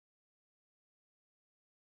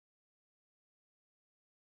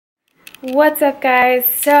What's up, guys?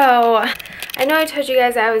 So I know I told you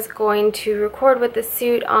guys I was going to record with the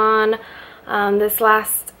suit on this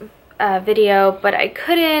last video, but I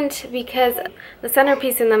couldn't because the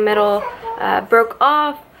centerpiece in the middle broke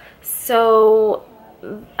off. So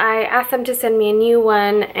I asked them to send me a new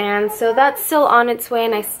one, and so that's still on its way,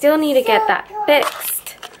 and I still need to get that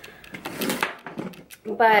fixed.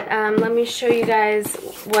 But let me show you guys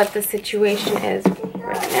what the situation is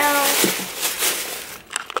right now.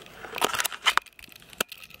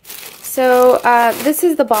 So this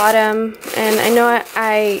is the bottom, and I know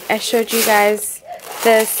I showed you guys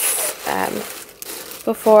this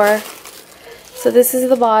before. So this is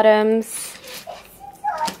the bottoms.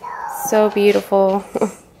 So beautiful.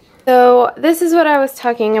 So this is what I was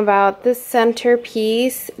talking about. This center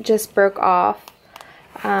piece just broke off.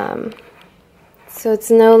 So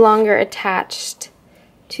it's no longer attached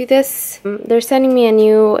to this. They're sending me a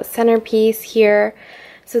new centerpiece here,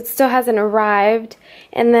 so it still hasn't arrived.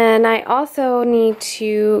 And then I also need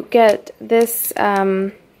to get this,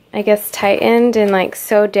 I guess, tightened and like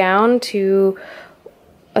sewed down to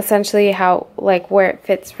essentially how, like, where it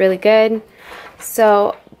fits really good.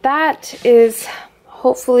 So that is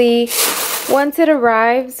hopefully, once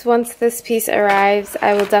this piece arrives,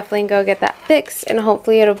 I will definitely go get that fixed, and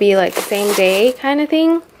hopefully it'll be like the same day kind of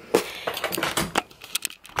thing.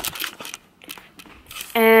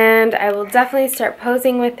 And I will definitely start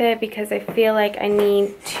posing with it because I feel like I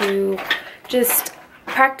need to just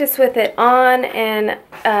practice with it on and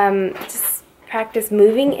just practice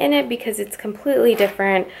moving in it, because it's completely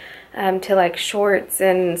different to like shorts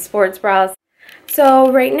and sports bras.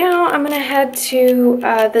 So right now I'm gonna head to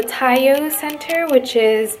the Tayo Center, which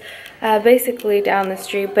is basically down the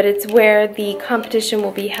street, but it's where the competition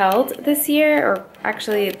will be held this year, or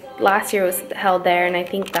actually last year was held there, and I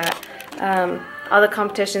think that all the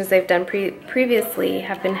competitions they've done previously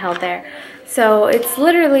have been held there. So it's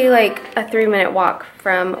literally like a 3-minute walk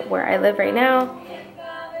from where I live right now.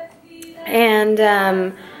 And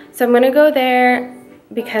so I'm gonna go there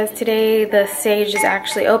because today the stage is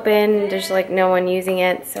actually open. There's like no one using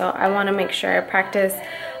it. So I wanna make sure I practice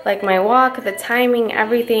like my walk, the timing,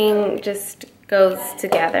 everything just goes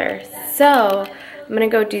together. So I'm gonna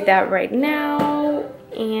go do that right now,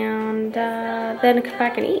 and then come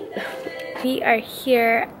back and eat. We are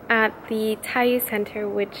here at the Tayo Center,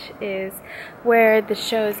 which is where the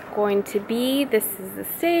show is going to be. This is the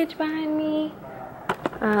stage behind me.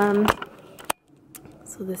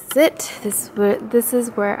 So this is it. This is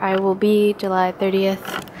where I will be July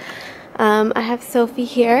 30th. I have Sophie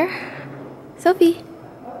here. Sophie.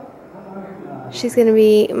 She's gonna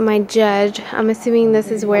be my judge. I'm assuming this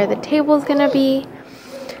is where the table's gonna be.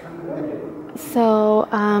 So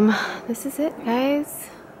this is it, guys.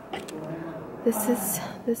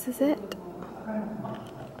 This is it.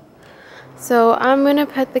 So I'm gonna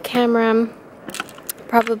put the camera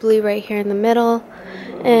probably right here in the middle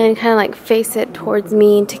and kind of like face it towards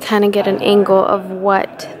me to kind of get an angle of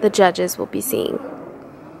what the judges will be seeing.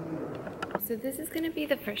 So this is gonna be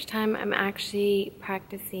the first time I'm actually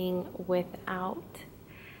practicing without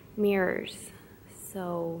mirrors.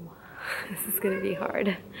 So this is gonna be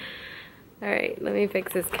hard. All right, let me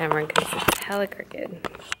fix this camera because it's hella crooked.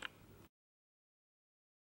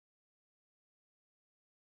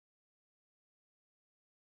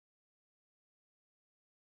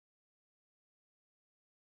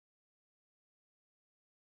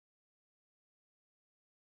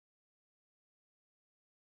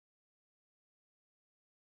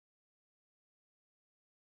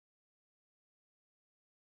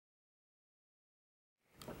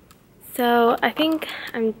 So I think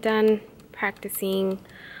I'm done practicing.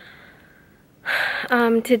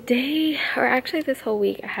 Today, or actually this whole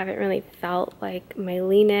week, I haven't really felt like my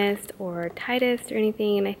leanest or tightest or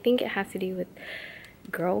anything, and I think it has to do with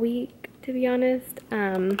Girl Week, to be honest.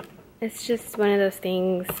 It's just one of those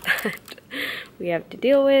things that we have to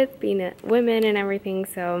deal with, being women and everything,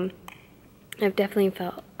 so I've definitely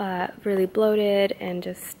felt really bloated and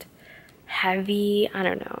just heavy. I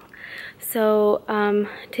don't know. So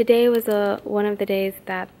today was one of the days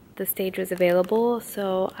that the stage was available,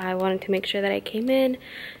 so I wanted to make sure that I came in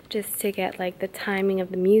just to get like the timing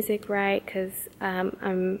of the music right, because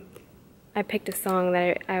I picked a song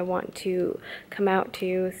that I want to come out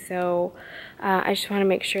to, so I just want to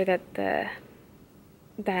make sure that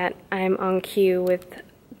that I'm on cue with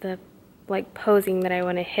the like posing that I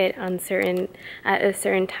want to hit on at a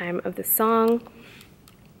certain time of the song.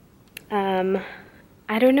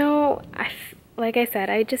 I don't know, like I said,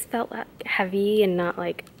 I just felt like heavy and not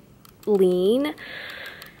like lean,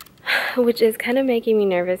 which is kind of making me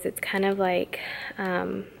nervous. It's kind of like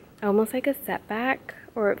almost like a setback,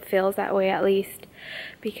 or it feels that way at least,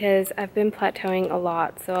 because I've been plateauing a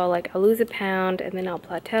lot. So I'll lose a pound and then I'll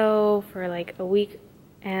plateau for like a week,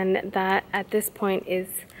 and that at this point is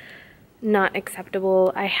not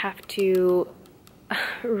acceptable. I have to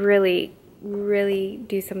really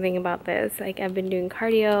do something about this. Like, I've been doing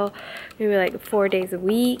cardio maybe like 4 days a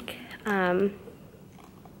week.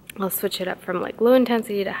 I'll switch it up from like low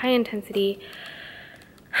intensity to high intensity.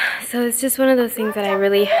 So it's just one of those things that I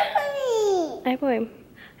really, I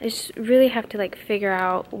just really have to like figure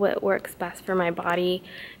out what works best for my body,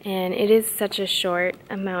 and it is such a short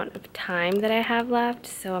amount of time that I have left,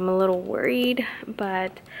 so I'm a little worried,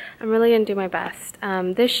 but I'm really gonna do my best.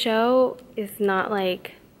 This show is not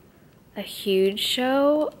like a huge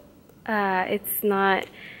show. It's not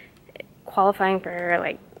qualifying for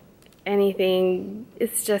like anything.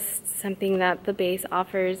 It's just something that the base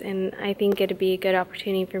offers, and I think it'd be a good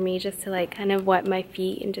opportunity for me just to like kind of wet my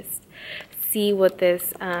feet and just see what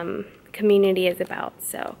this community is about.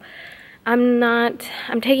 So I'm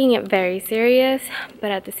taking it very serious, but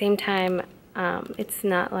at the same time, it's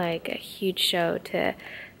not like a huge show to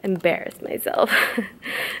embarrass myself.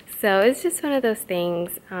 So it's just one of those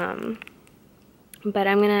things. But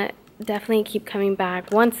I'm gonna definitely keep coming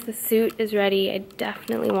back. Once the suit is ready, I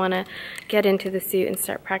definitely want to get into the suit and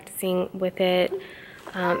start practicing with it.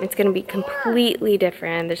 It's going to be completely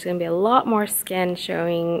different. There's going to be a lot more skin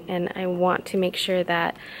showing, and I want to make sure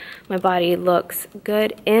that my body looks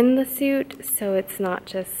good in the suit, so it's not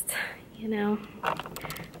just, you know,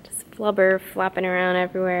 just flubber flapping around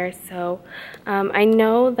everywhere. So I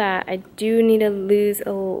know that I do need to lose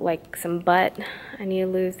like some butt. I need to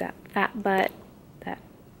lose that fat butt.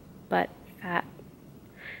 Butt fat.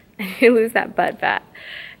 I need to lose that butt fat,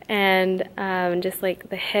 and just like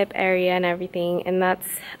the hip area and everything, and that's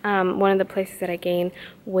one of the places that I gain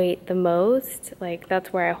weight the most. Like,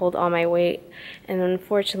 that's where I hold all my weight, and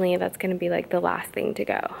unfortunately that's going to be like the last thing to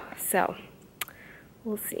go, so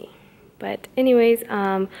we'll see. But anyways,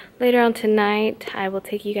 later on tonight I will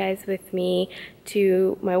take you guys with me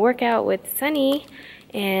to my workout with Sunny,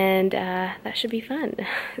 and that should be fun.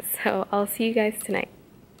 So I'll see you guys tonight.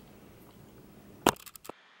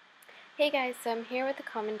 Hey guys, so I'm here with a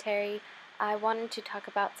commentary. I wanted to talk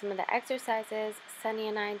about some of the exercises Sunny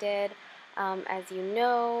and I did. As you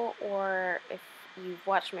know, or if you've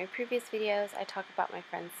watched my previous videos, I talk about my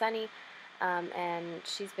friend Sunny, and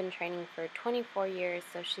she's been training for 24 years,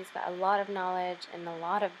 so she's got a lot of knowledge and a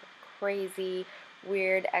lot of crazy,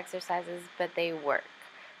 weird exercises, but they work.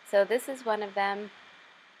 So this is one of them.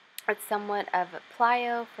 It's somewhat of a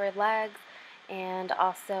plyo for legs, and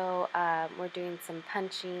also we're doing some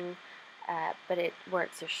punching. But it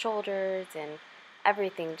works your shoulders and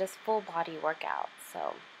everything, just full body workout.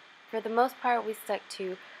 So for the most part, we stuck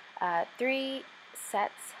to 3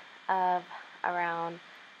 sets of around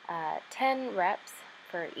 10 reps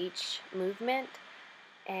for each movement,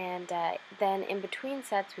 and then in between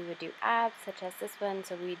sets we would do abs, such as this one.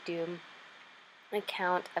 So we do a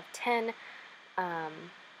count of 10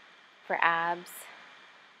 for abs,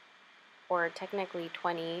 or technically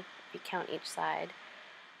 20 if you count each side.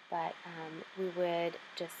 But we would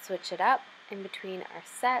just switch it up in between our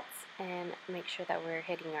sets and make sure that we're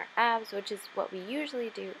hitting our abs, which is what we usually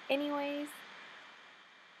do anyways.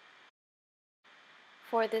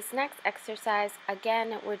 For this next exercise,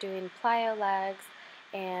 again, we're doing plyo legs,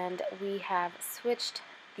 and we have switched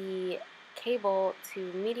the cable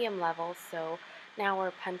to medium level, so now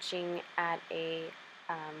we're punching at a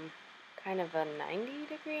kind of a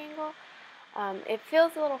 90-degree angle. It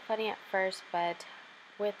feels a little funny at first, but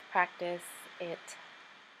with practice,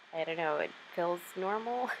 I don't know, it feels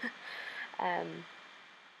normal.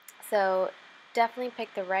 So definitely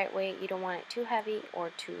pick the right weight. You don't want it too heavy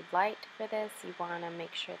or too light for this. You want to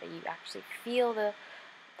make sure that you actually feel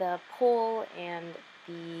the pull and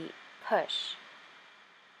the push.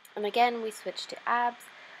 And again, we switch to abs.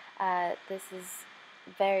 This is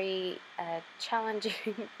very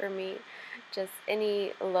challenging for me. Just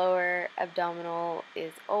any lower abdominal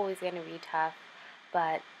is always going to be tough.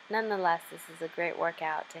 But nonetheless, this is a great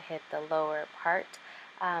workout to hit the lower part,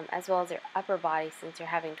 as well as your upper body, since you're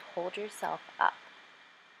having to hold yourself up.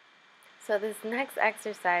 So this next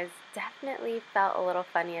exercise definitely felt a little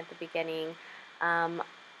funny at the beginning.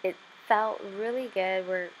 It felt really good.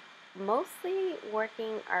 We're mostly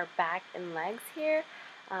working our back and legs here,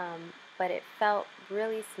 but it felt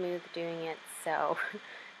really smooth doing it, so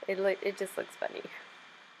it just looks funny.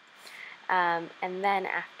 And then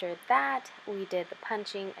after that, we did the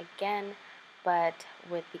punching again, but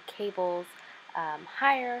with the cables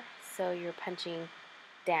higher, so you're punching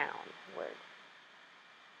downward.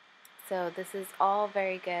 So this is all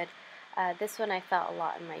very good. This one I felt a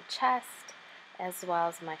lot in my chest as well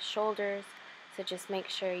as my shoulders. So just make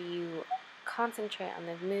sure you concentrate on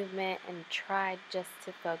the movement and try just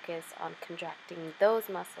to focus on contracting those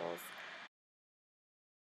muscles.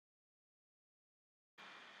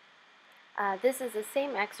 This is the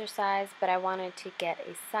same exercise, but I wanted to get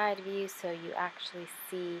a side view so you actually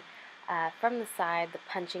see from the side the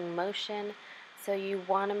punching motion. So you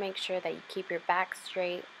want to make sure that you keep your back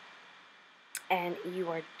straight and you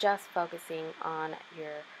are just focusing on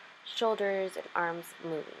your shoulders and arms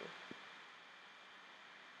moving.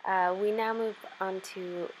 We now move on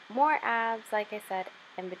to more abs. Like I said,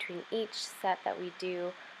 in between each set that we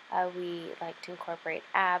do, we like to incorporate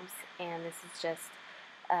abs, and this is just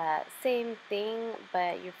same thing,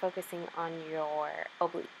 but you're focusing on your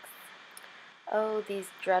obliques. Oh, these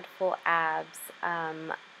dreadful abs.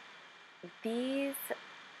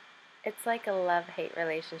 It's like a love-hate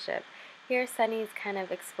relationship. Here, Sunny's kind of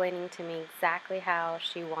explaining to me exactly how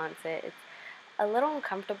she wants it. It's a little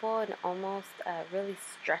uncomfortable and almost really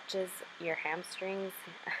stretches your hamstrings.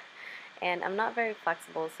 And I'm not very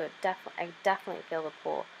flexible, so I definitely feel the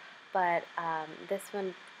pull. But this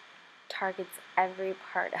one targets every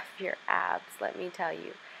part of your abs, let me tell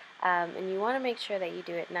you. And you want to make sure that you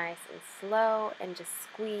do it nice and slow and just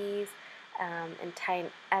squeeze and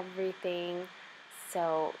tighten everything.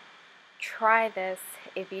 So try this.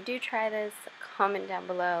 If you do try this, comment down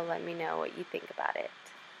below. Let me know what you think about it.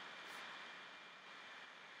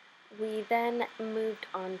 We then moved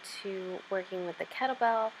on to working with the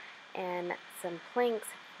kettlebell and some planks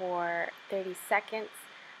for 30 seconds.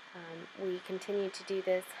 We continued to do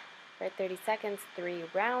this for 30 seconds, 3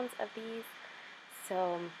 rounds of these.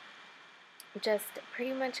 So just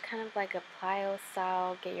pretty much kind of like a plyo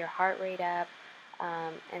style, get your heart rate up,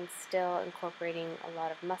 and still incorporating a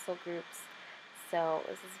lot of muscle groups. So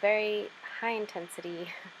this is very high intensity,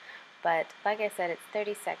 but like I said, it's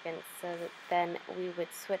 30 seconds, so then we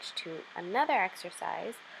would switch to another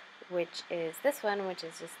exercise, which is this one, which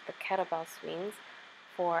is just the kettlebell swings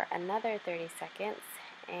for another 30 seconds.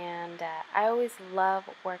 And I always love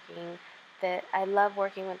working I love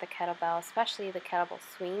working with the kettlebell, especially the kettlebell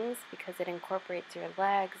swings, because it incorporates your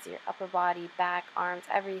legs, your upper body, back, arms,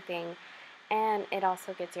 everything, and it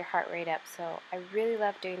also gets your heart rate up. So I really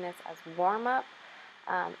love doing this as warm-up.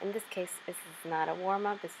 In this case, this is not a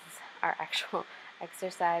warm-up, this is our actual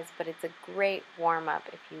exercise, but it's a great warm-up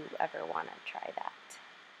if you ever want to try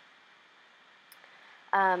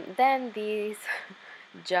that. Then these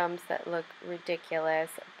jumps that look ridiculous,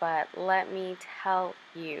 but let me tell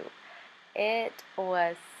you, it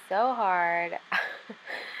was so hard.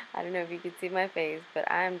 I don't know if you can see my face, but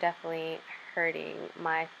I'm definitely hurting.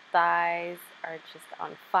 My thighs are just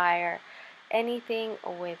on fire. Anything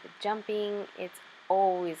with jumping, it's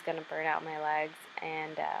always going to burn out my legs,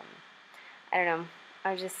 and I don't know,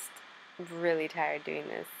 I'm just really tired doing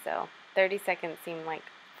this, so 30 seconds seemed like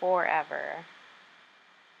forever.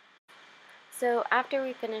 So after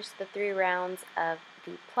we finished the 3 rounds of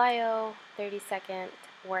the plyo 30-second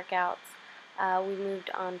workouts, we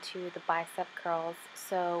moved on to the bicep curls.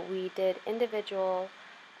 So we did individual,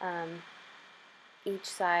 each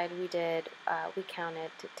side we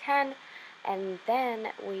counted to 10, and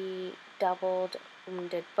then we doubled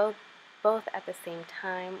and did both at the same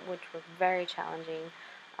time, which were very challenging.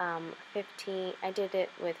 I did it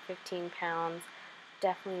with 15 pounds.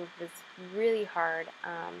 Definitely was really hard.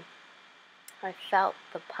 I felt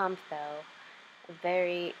the pump though,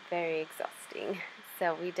 very, very exhausting.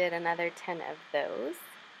 So we did another 10 of those.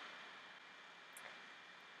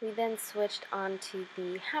 We then switched on to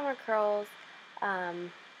the hammer curls.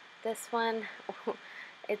 This one,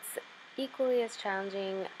 it's equally as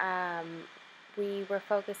challenging. We were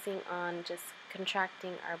focusing on just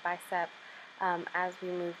contracting our bicep as we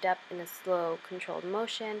moved up in a slow, controlled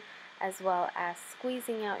motion, as well as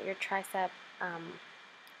squeezing out your tricep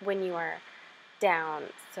when you are down.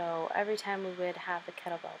 So every time we would have the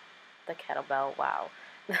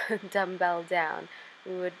dumbbell down,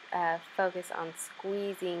 we would focus on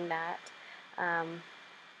squeezing that.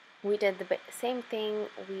 We did the same thing.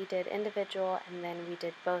 We did individual and then we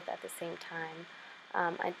did both at the same time.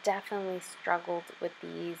 I definitely struggled with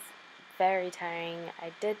these, very tiring.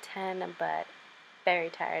 I did 10, but very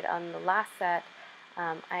tired. On the last set,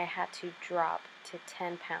 I had to drop to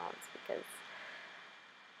 10 pounds because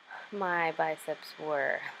my biceps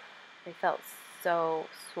they felt so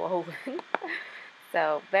swollen.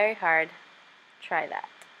 So very hard. Try that.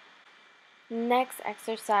 Next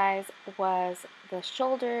exercise was the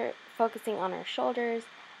shoulder, focusing on our shoulders,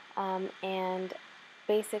 and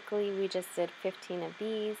basically we just did 15 of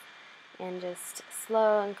these, and just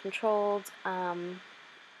slow and controlled,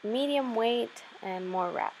 medium weight and more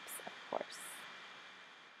reps, of course.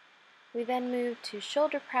 We then moved to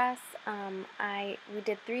shoulder press. We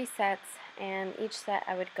did 3 sets, and each set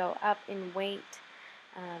I would go up in weight.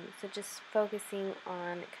 So just focusing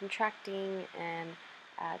on contracting and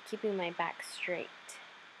keeping my back straight.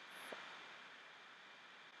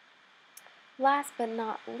 Last but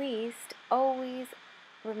not least, always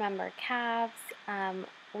remember calves.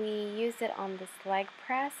 We used it on this leg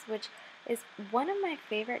press, which is one of my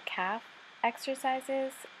favorite calf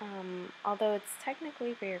exercises. Although it's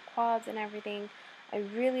technically for your quads and everything, I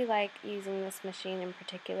really like using this machine in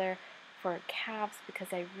particular for calves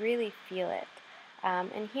because I really feel it.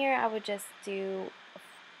 And here I would just do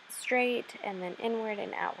straight and then inward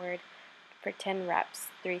and outward for 10 reps,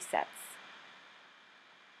 3 sets.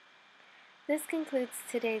 This concludes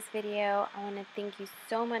today's video. I want to thank you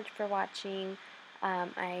so much for watching.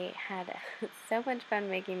 I had so much fun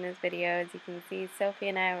making this video. As you can see, Sophie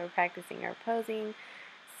and I were practicing our posing,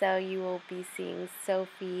 so you will be seeing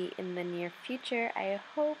Sophie in the near future. I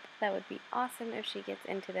hope that would be awesome if she gets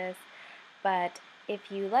into this. But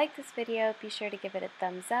if you like this video, be sure to give it a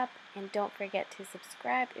thumbs up, and don't forget to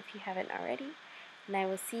subscribe if you haven't already. And I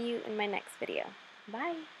will see you in my next video.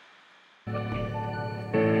 Bye!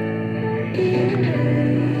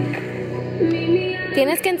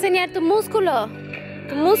 Tienes que enseñar tu músculo.